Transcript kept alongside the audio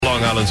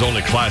Long Island's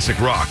only classic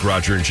rock.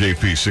 Roger and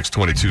JP,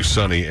 622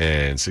 sunny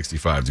and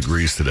 65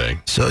 degrees today.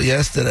 So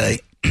yesterday,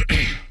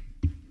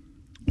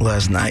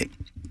 last night,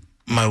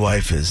 my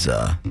wife is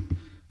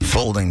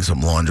folding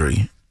some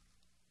laundry.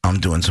 I'm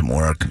doing some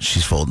work.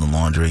 She's folding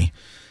laundry.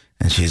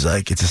 And she's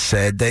like, it's a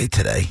sad day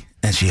today.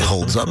 And she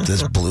holds up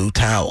this blue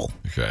towel.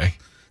 Okay.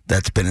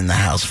 That's been in the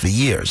house for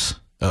years.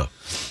 Oh.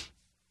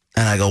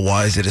 And I go,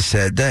 why is it a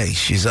sad day?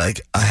 She's like,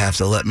 I have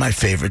to let my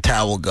favorite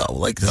towel go.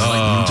 Like, this is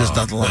like just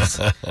nothing less.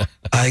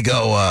 I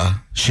go,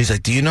 she's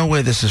like, do you know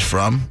where this is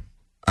from?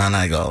 And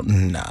I go,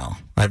 no,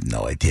 I have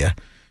no idea.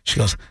 She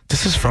goes,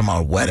 this is from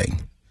our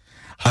wedding.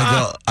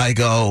 I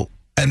go,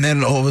 and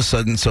then all of a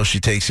sudden, so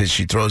she takes it,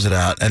 she throws it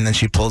out, and then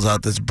she pulls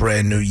out this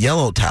brand new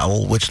yellow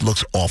towel, which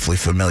looks awfully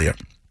familiar.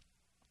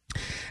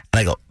 And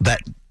I go, that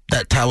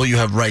towel you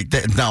have right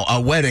there. Now,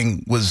 our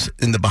wedding was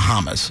in the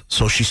Bahamas,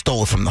 so she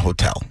stole it from the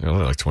hotel.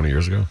 Like 20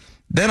 years ago?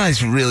 Then I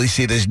really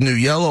see this new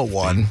yellow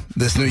one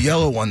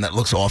that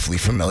looks awfully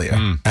familiar.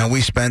 And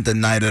we spent the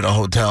night at a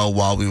hotel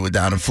while we were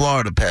down in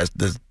Florida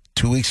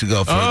 2 weeks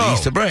ago for the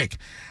Easter break.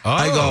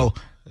 I go,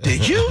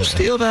 did you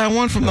steal that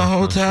one from the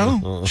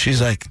hotel?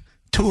 She's like,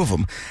 2 of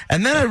them.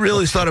 And then I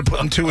really started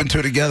putting 2 and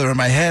 2 together in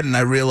my head, and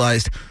I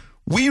realized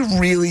we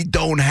really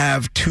don't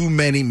have too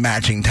many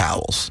matching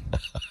towels.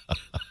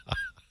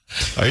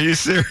 Are you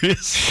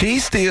serious? She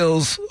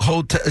steals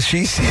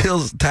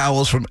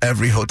towels from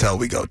every hotel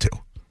we go to.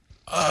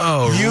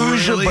 Oh,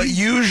 usually, really? But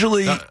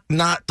usually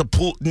not the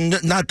pool,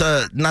 not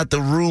the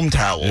room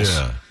towels.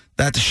 Yeah.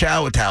 Not the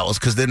shower towels,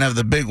 because they have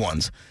the big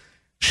ones.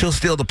 She'll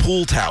steal the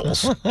pool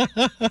towels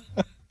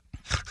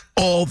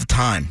all the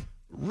time.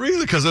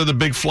 Really? Because they're the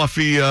big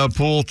fluffy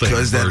pool thing.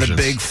 Because they're the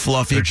big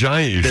fluffy. They're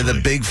giant usually. They're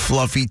the big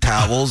fluffy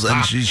towels,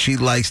 and she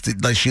likes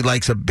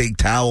a big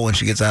towel when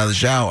she gets out of the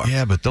shower.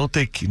 Yeah, but don't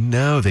they?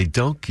 No, they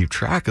don't keep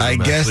track of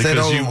them. I guess they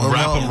don't. Because you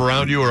wrap them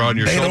around you or on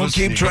your shoulders. They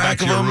don't keep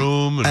track of them.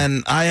 Room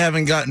and I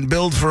haven't gotten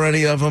billed for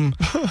any of them.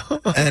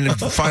 And it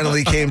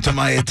finally came to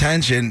my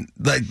attention,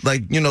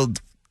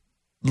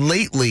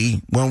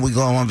 lately, when we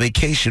go on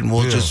vacation,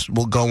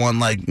 we'll go on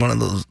like one of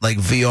those like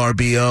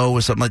VRBO or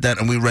something like that,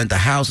 and we rent a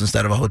house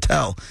instead of a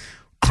hotel,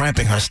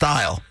 cramping her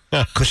style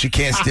because she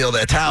can't steal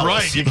their towels.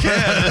 Right, you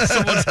can't. It's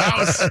someone's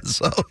house.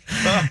 So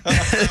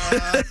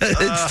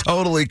it's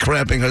totally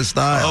cramping her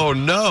style. Oh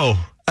no!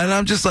 And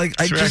I'm just like,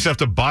 I just have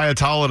to buy a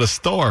towel at a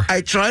store.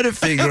 I try to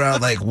figure out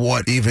like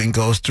what even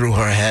goes through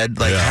her head.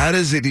 Like, how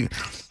does it?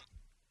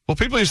 Well,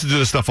 people used to do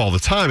this stuff all the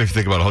time. If you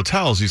think about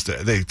hotels,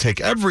 they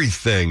take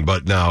everything,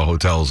 but now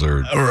hotels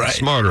are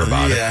smarter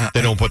about it.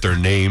 They don't put their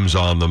names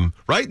on them,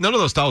 right? None of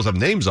those towels have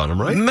names on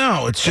them, right?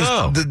 No, it's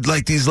just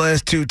like these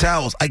last 2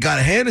 towels. I got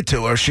to hand it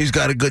to her. She's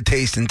got a good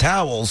taste in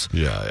towels.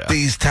 Yeah.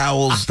 These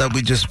towels that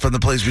from the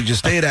place we just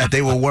stayed at,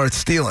 they were worth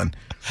stealing.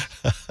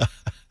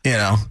 You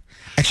know?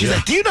 And she's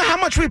like, do you know how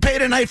much we paid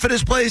tonight for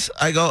this place?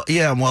 I go,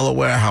 yeah, I'm well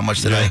aware how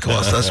much tonight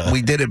cost us.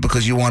 We did it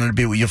because you wanted to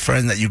be with your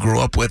friend that you grew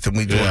up with, and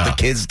we grew up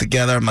the kids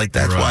together. I'm like,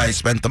 that's why I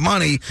spent the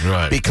money,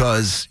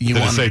 because you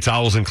want to say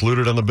towels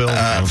included on the bill?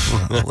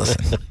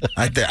 Listen,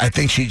 I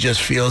think she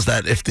just feels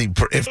that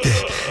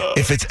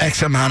if it's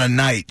X amount a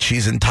night,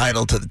 she's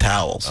entitled to the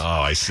towels. Oh,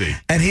 I see.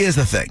 And here's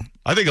the thing.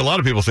 I think a lot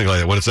of people think like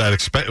that. When it's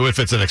if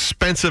it's an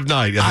expensive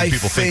night, I think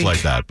people think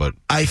like that. But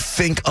I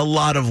think a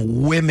lot of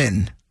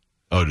women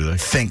do they?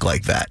 Think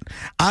like that.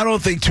 I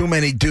don't think too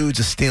many dudes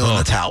are stealing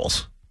the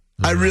towels.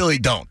 I really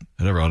don't.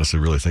 I never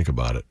honestly really think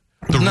about it.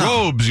 The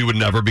robes you would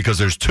never, because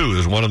there's 2.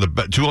 There's one on the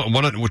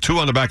two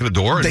on the back of the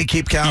door. They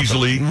keep counting.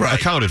 Easily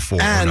accounted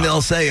for. And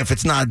they'll say if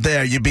it's not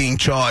there, you're being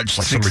charged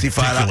like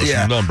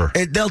 $65. Number.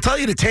 They'll tell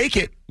you to take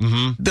it.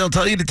 Mm-hmm. They'll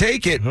tell you to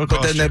take it,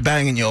 but then they're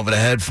banging you over the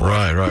head for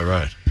it.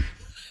 Right.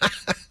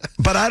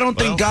 But I don't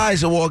think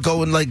guys are all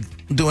going like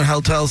doing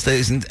hotel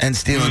stays and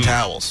stealing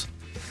towels.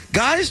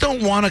 Guys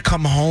don't want to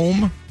come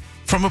home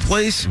from a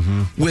place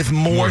with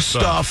more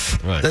stuff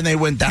than they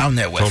went down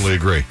there with. Totally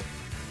agree.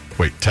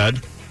 Wait,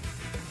 Ted?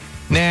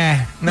 Nah,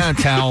 not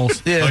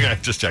towels. Yeah. Okay,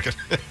 just checking.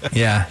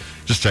 Yeah.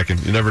 Just checking.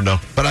 You never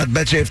know. But I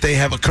bet you if they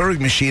have a Keurig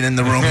machine in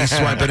the room, he's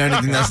swiping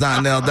anything that's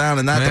not nailed down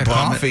in that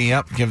department. Coffee,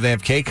 yep. If they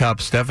have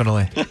K-Cups,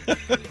 definitely.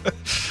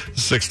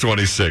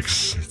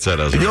 626. Ted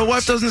has Your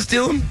wife doesn't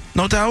steal them?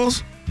 No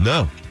towels?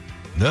 No.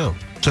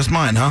 Just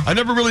mine, huh? I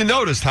never really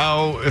noticed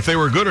if they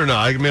were good or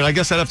not. I mean, I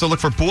guess I'd have to look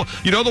for pool.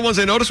 You know, the ones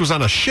I noticed was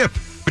on a ship,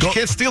 but you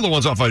can't steal the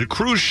ones off a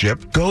cruise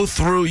ship. Go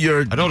through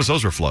your... I noticed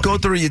those were fluffy. Go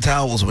through your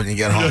towels when you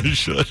get home. Yeah, you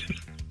should.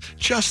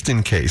 Just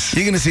in case.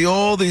 You're going to see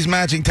all these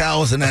matching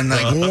towels and then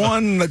like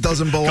one that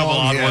doesn't belong couple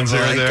odd here. Ones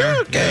here and there.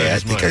 Okay, yeah, I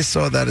think I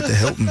saw that at the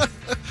Hilton. I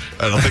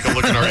don't think I'll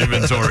look at our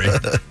inventory. All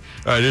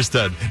right, it's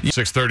Ted.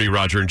 6:30,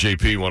 Roger and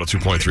JP,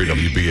 102.3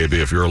 WBAB.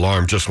 If your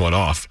alarm just went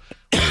off,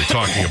 we were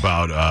talking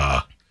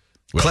about...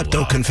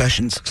 Klepto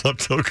confessions.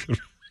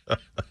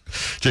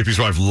 JP's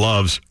wife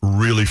loves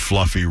really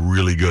fluffy,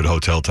 really good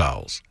hotel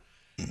towels.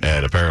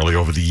 And apparently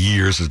over the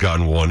years has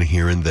gotten one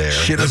here and there.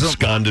 She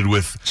doesn't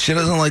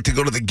like to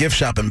go to the gift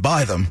shop and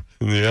buy them.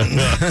 Yeah.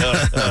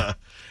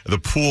 The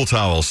pool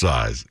towel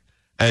size.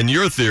 And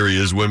your theory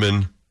is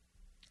women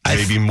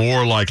maybe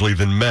more likely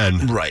than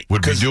men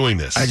would be doing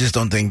this. I just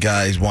don't think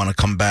guys want to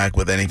come back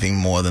with anything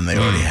more than they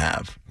already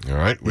have. All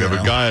right. We have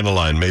a guy on the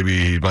line. Maybe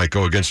he might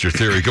go against your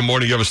theory. Good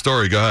morning. You have a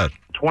story. Go ahead.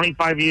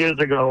 25 years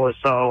ago or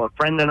so, a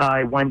friend and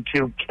I went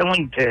to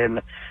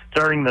Killington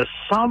during the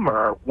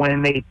summer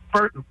when they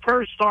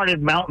first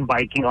started mountain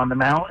biking on the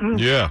mountain.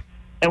 Yeah.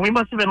 And we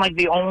must have been like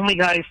the only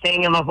guys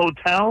staying in the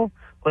hotel,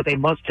 but they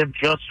must have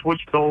just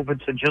switched over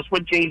to just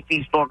what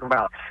JP's talking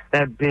about,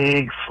 that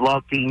big,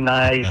 fluffy,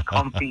 nice,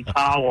 comfy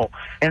towel.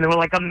 And there were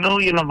like a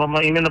million of them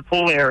laying in the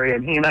pool area,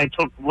 and he and I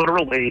took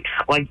literally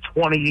like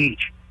 20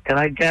 each. And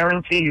I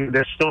guarantee you,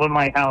 they're still in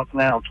my house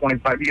now,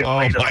 25 years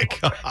later. Oh, my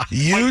God.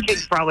 My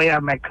kids probably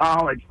have them at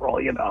college, for all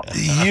you know.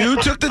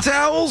 You took the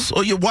towels,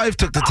 or your wife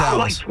took the towels?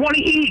 Like 20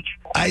 each.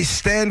 I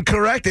stand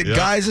corrected. Yeah.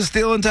 Guys are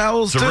stealing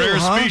towels, it's a rare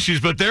species,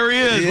 but there he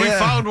is. Yeah, we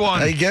found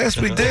one. I guess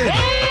we did.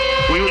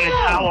 We were the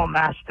towel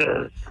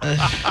masters.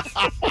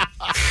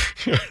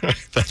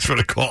 That's what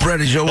it called. Brett,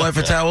 is your wife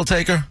a towel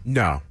taker?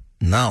 No.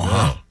 No,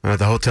 huh?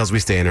 The hotels we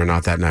stay in are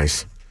not that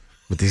nice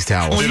with these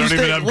towels. They don't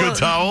even have good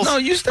towels? No,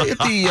 you stay at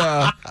the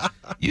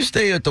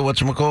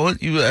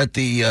whatchamacallit? You at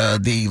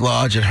the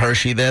lodge at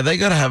Hershey there. They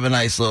gotta have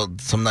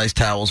some nice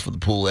towels for the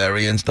pool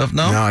area and stuff,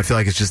 no? No, I feel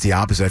like it's just the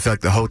opposite. I feel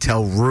like the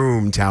hotel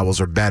room towels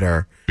are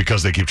better.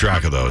 Because they keep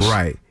track of those.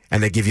 Right.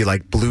 And they give you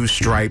like blue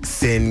stripe,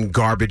 thin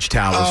garbage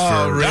towels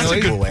for that's a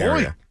good pool point.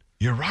 Area.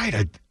 You're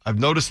right. I've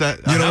noticed that.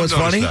 You know what's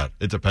funny?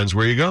 It depends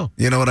where you go.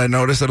 You know what I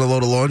noticed at a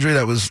load of laundry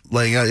that was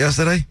laying out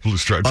yesterday? Blue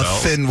stripe towel. A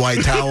thin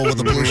white towel with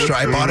a blue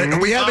stripe on it. And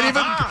we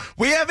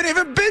haven't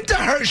even been to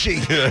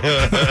Hershey.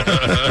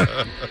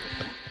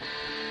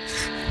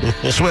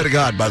 Swear to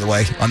God, by the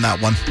way, on that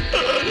one.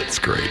 That's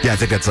great. Yeah, I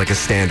think that's like a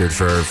standard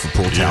for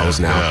pool towels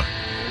now. Yeah.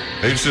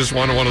 They just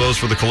wanted one of those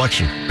for the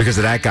collection. Because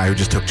of that guy who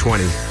just took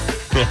 20.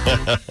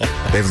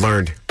 They've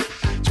learned.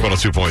 It's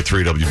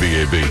 102.3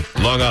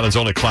 WBAB. Long Island's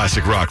only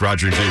classic rock.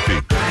 Roger and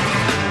JP.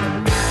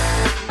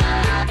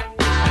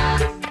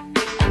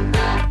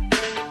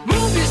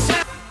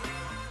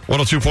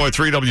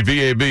 .3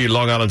 WBAB,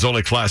 Long Island's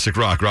only classic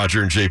rock.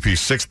 Roger and JP,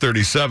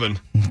 637.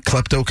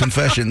 Klepto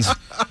Confessions.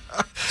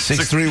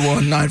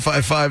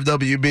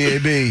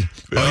 631-955-WBAB.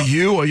 Yeah. Are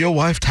you or your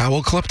wife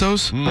towel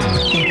kleptos?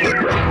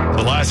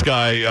 The last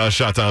guy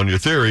shot down your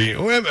theory.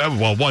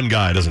 Well, one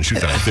guy doesn't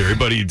shoot down a theory,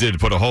 but he did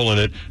put a hole in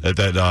it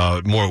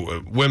that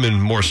more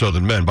women, more so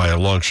than men, by a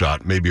long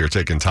shot, maybe are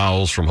taking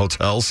towels from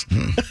hotels.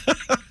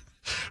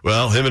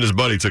 Well, him and his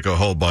buddy took a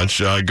whole bunch.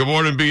 Good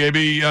morning, BAB.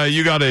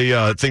 You got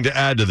a thing to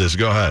add to this.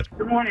 Go ahead.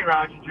 Good morning,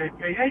 Roger,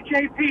 JP. Hey,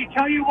 JP,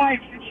 tell your wife,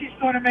 since she's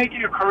sort of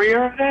making a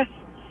career of this,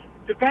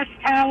 the best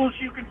towels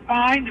you can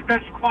find, the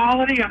best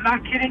quality, I'm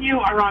not kidding you,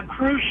 are on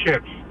cruise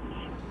ships.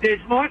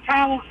 There's more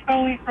towels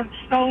stolen from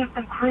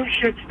cruise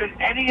ships than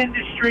any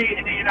industry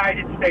in the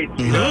United States.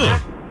 You know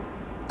that?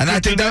 And I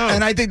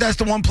think that's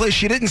the one place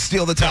she didn't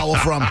steal the towel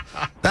from.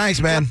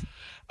 Thanks, man.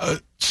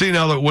 See,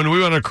 now that when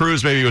we went on a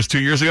cruise, maybe it was 2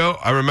 years ago,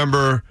 I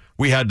remember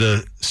we had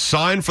to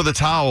sign for the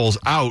towels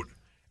out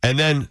and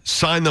then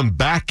sign them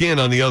back in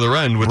on the other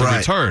end with the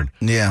return.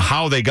 Yeah.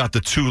 How they got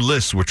the two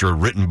lists, which are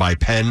written by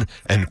pen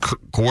and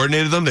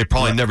coordinated them, they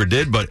probably never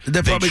did, but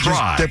they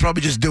tried. They're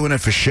probably just doing it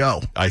for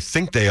show. I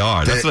think they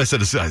are. That's what I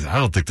said. I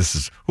don't think this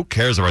is... Who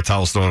cares if our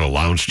towel's thrown in a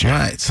lounge chair?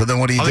 Right. So then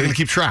what do you do? How are they going to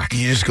keep track?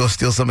 You just go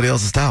steal somebody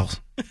else's towels.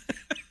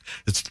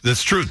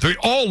 That's true. They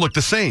all look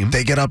the same.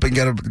 They get up and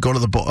go to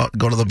the bar.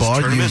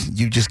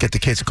 You just get the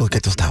kids to go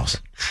get those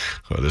towels.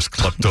 Oh, there's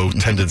klepto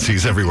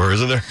tendencies everywhere,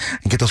 isn't there?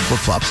 And get those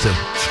flip flops too.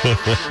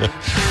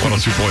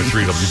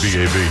 102.3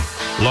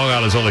 WBAB. Long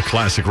Island's only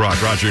classic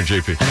rock. Roger and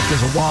JP. And if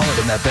there's a wallet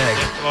in that bag,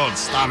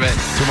 stop it.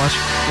 Too much.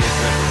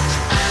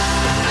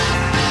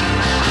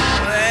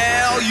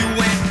 Well, you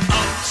went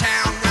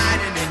uptown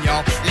riding in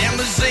your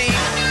limousine.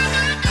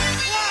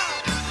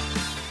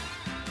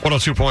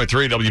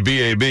 102.3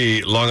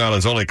 WBAB, Long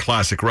Island's only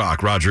classic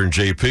rock. Roger and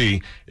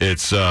JP.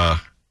 It's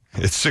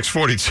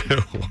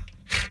 642.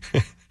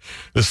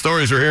 The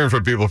stories we're hearing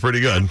from people are pretty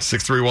good.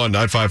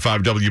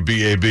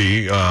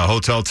 631-955-WBAB.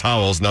 Hotel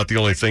towels, not the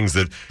only things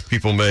that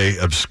people may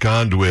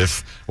abscond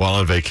with while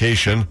on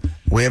vacation.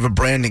 We have a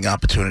branding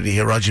opportunity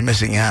here, Roger. You're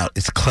missing out.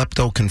 It's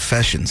Klepto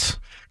Confessions.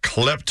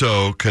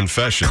 Klepto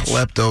Confessions.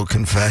 Klepto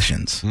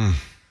Confessions.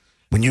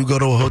 When you go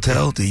to a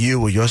hotel, do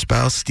you or your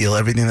spouse steal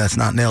everything that's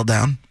not nailed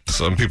down?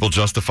 Some people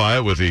justify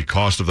it with the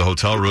cost of the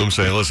hotel room,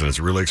 saying, listen, it's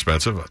really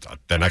expensive.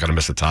 They're not going to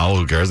miss a towel.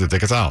 Who cares? They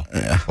take a towel.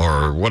 Yeah.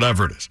 Or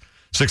whatever it is.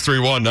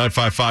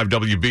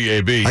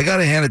 631-955-WBAB. I got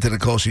to hand it to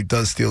Nicole. She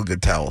does steal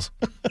good towels.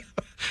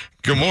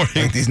 Good morning.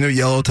 Like these new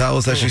yellow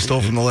towels that she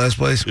stole from the last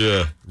place.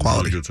 Yeah.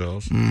 Quality. Really good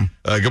towels.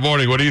 Good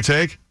morning. What do you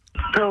take?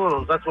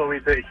 Pillows. That's what we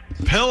take.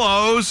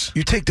 Pillows?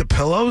 You take the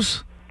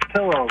pillows?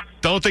 Pillows.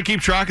 Don't they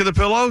keep track of the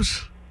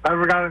pillows?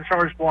 Never gotten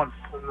charged once.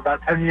 In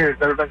about 10 years,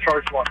 never been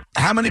charged once.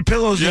 How many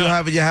pillows do you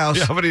have at your house?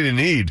 Yeah, how many do you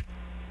need?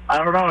 I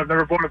don't know. I've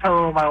never bought a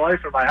pillow in my life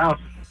in my house.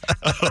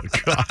 Oh,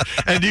 God.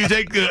 And do you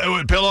take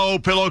the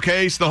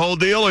pillowcase, the whole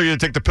deal, or you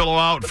take the pillow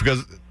out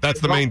because that's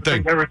the main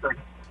thing? Everything.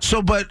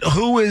 So, but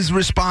who is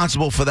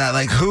responsible for that?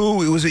 Like,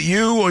 who was it?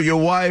 You or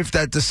your wife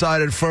that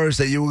decided first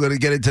that you were going to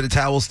get into the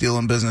towel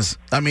stealing business?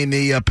 I mean,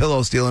 the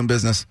pillow stealing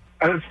business.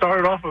 And it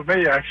started off with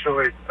me,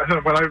 actually.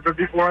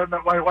 Before I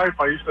met my wife,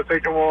 I used to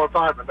take them all the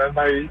time. And then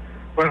I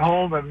went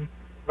home and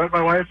met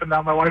my wife, and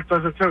now my wife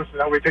does it too. So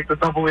now we take the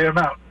double the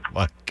amount.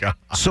 My God.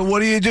 So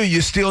what do?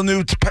 You steal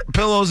new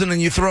pillows and then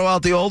you throw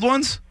out the old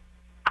ones?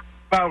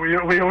 No, we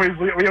always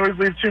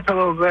leave 2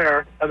 pillows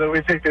there, and then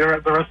we take the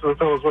rest of the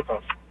pillows with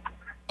us.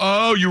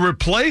 Oh, you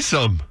replace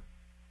them.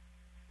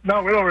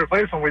 No, we don't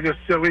replace them. We just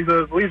leave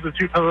the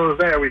 2 pillows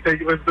there. We take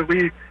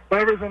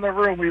whatever's in the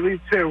room, we leave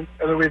 2,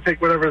 and then we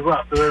take whatever's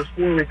left. So there's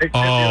 4. We take. Oh,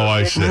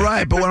 I see.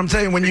 Right, but what I'm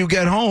saying, when you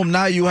get home,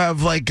 now you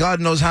have like God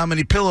knows how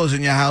many pillows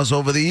in your house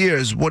over the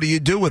years. What do you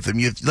do with them?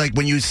 You like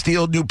when you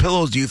steal new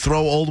pillows, do you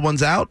throw old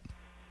ones out?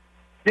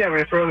 Yeah,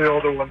 we throw the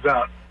older ones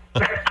out.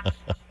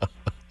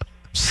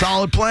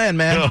 Solid plan,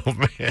 man. Oh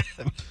man,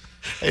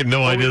 I had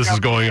no idea this was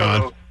going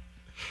on. All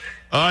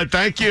right,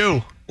 thank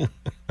you.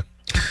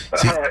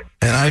 See,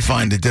 and I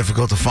find it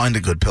difficult to find a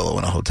good pillow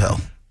in a hotel.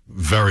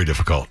 Very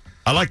difficult.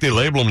 I like they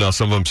label them now.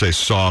 Some of them say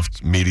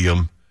soft,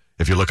 medium.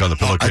 If you look on the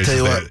pillowcases, I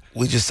tell you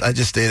what, I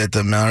just stayed at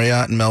the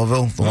Marriott in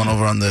Melville, the one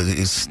over on the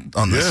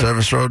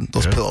service road.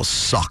 Those pillows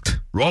sucked.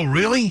 Oh,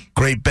 really?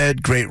 Great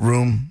bed, great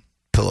room.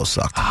 Pillow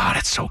sucked. Ah,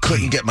 that's so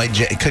couldn't get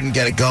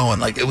it going.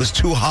 Like it was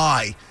too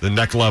high. The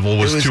neck level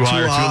was too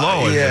high or too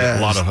low. Yeah,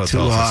 a lot of hotels.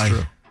 Too high. That's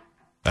true.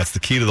 That's the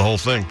key to the whole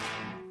thing.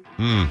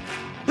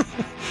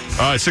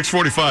 All right,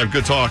 6:45.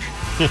 Good talk.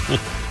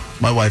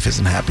 My wife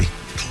isn't happy.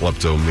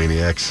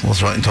 Kleptomaniacs. We'll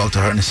try and talk to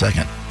her in a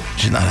second.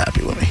 She's not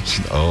happy with me.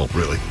 Oh,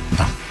 really?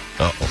 No.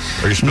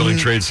 Uh-oh. Are you spilling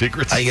trade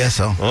secrets? I guess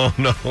so. Oh,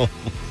 no.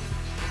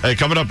 Hey,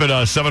 coming up at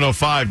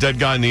 7:05, Dead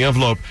Guy in the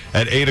Envelope.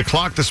 At 8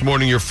 o'clock this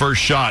morning, your first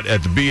shot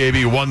at the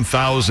BAB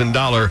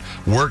 $1,000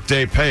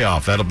 workday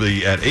payoff. That'll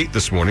be at 8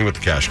 this morning with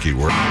the cash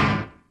keyword.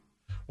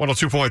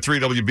 102.3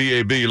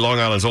 WBAB, Long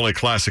Island's only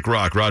classic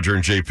rock. Roger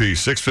and JP,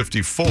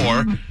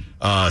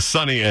 6:54.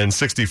 Sunny and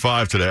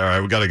 65 today. All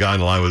right, we got a guy on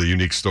the line with a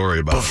unique story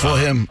about Before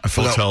him, I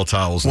forgot hotel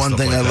towels and one stuff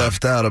thing like I that.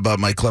 left out about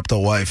my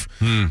klepto wife.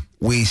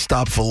 We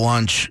stopped for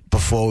lunch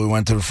before we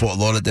went to the Fort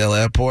Lauderdale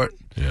airport.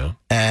 Yeah.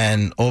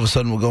 And all of a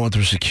sudden, we're going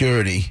through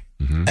security,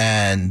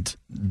 and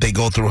they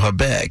go through her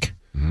bag.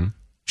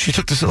 She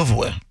took the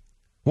silverware.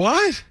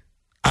 What?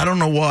 I don't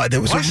know why.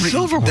 There was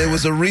silverware? There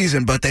was a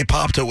reason, but they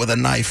popped her with a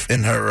knife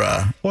in her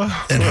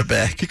her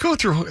bag. You go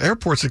through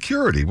airport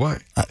security. Why?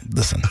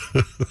 Listen,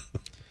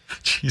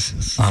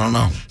 Jesus. I don't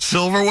know.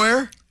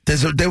 Silverware?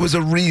 There was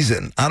a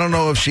reason. I don't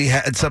know if she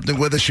had something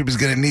with her she was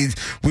going to need.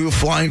 We were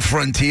flying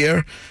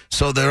Frontier,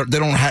 so they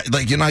don't have,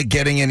 like, you're not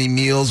getting any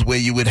meals where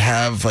you would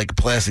have like a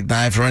plastic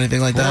knife or anything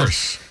like that.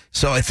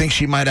 So I think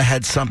she might have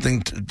had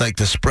something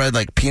to spread,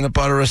 like peanut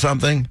butter or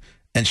something,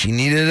 and she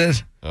needed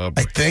it. Oh,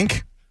 I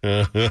think.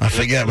 I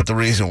forget what the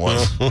reason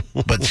was,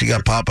 but she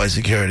got popped by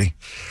security.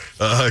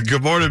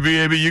 Good morning,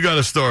 BAB. You got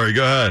a story.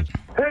 Go ahead.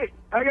 Hey,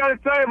 I got to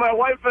tell you, my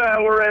wife and I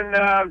were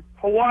in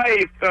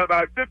Hawaii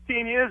about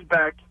 15 years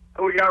back.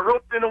 We got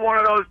roped into one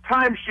of those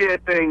timeshare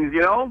things,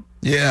 you know?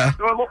 Yeah.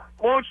 So,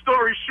 long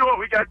story short,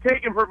 we got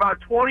taken for about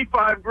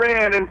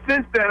 $25,000, and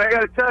since then, I got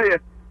to tell you,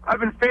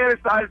 I've been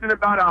fantasizing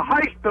about a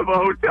heist of a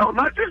hotel,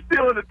 not just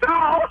stealing a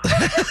towel.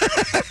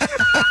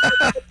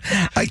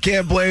 I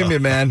can't blame you,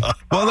 man.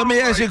 Well, let me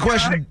ask you a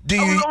question. I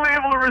was only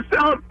able to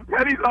resell it for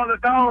pennies on the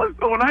dollar,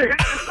 so when I hit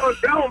this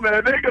hotel,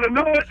 man, they're going to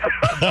know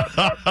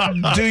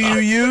it. Do you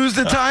use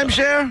the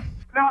timeshare?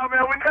 No,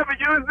 man, we never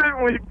used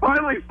it. We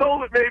finally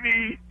sold it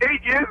maybe 8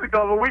 years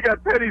ago, but we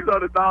got pennies on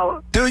the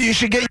dollar. Dude, you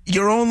should get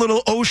your own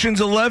little Ocean's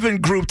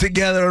 11 group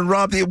together and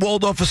rob the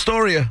Waldorf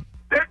Astoria.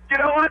 You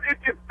know what?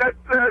 That's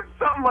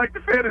something like the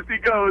fantasy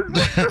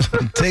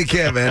goes. Take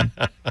care, man.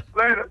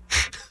 Later.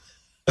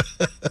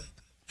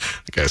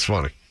 That guy's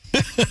funny.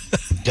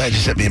 Guy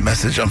just sent me a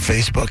message on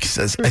Facebook. He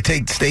says, I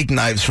take steak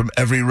knives from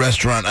every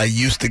restaurant I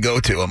used to go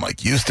to. I'm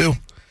like, used to?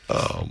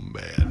 Oh,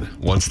 man.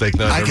 One steak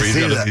knife. I can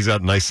see that. He's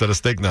got a nice set of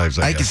steak knives.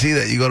 I can see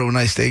that. You go to a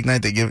nice steak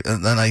night, they give a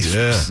nice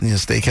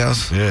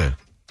steakhouse. Yeah.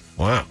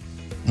 Wow.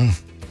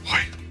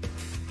 Boy.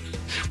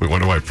 We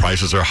wonder why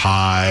prices are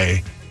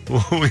high.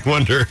 We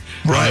wonder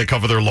why they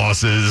cover their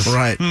losses.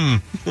 Right. All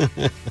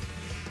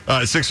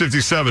right,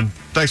 6:57.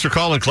 Thanks for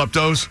calling,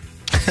 Kleptos.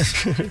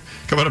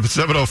 Coming up at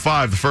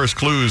 7:05, the first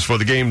clues for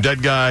the game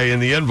Dead Guy in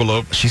the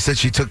Envelope. She said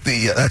she took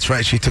that's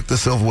right, she took the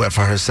silverware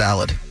for her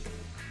salad.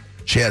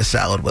 She had a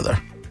salad with her.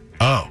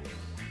 Oh.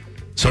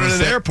 So in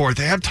an airport,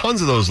 they have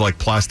tons of those like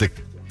plastic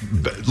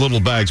little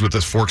bags with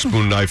this fork,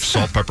 spoon, knife,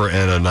 salt, pepper,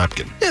 and a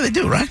napkin. Yeah, they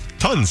do, right?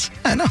 Tons.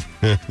 I know.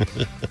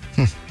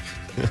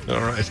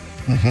 All right.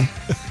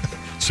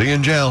 See you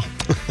in jail.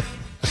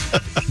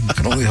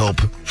 Can only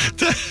hope.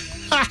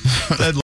 Dead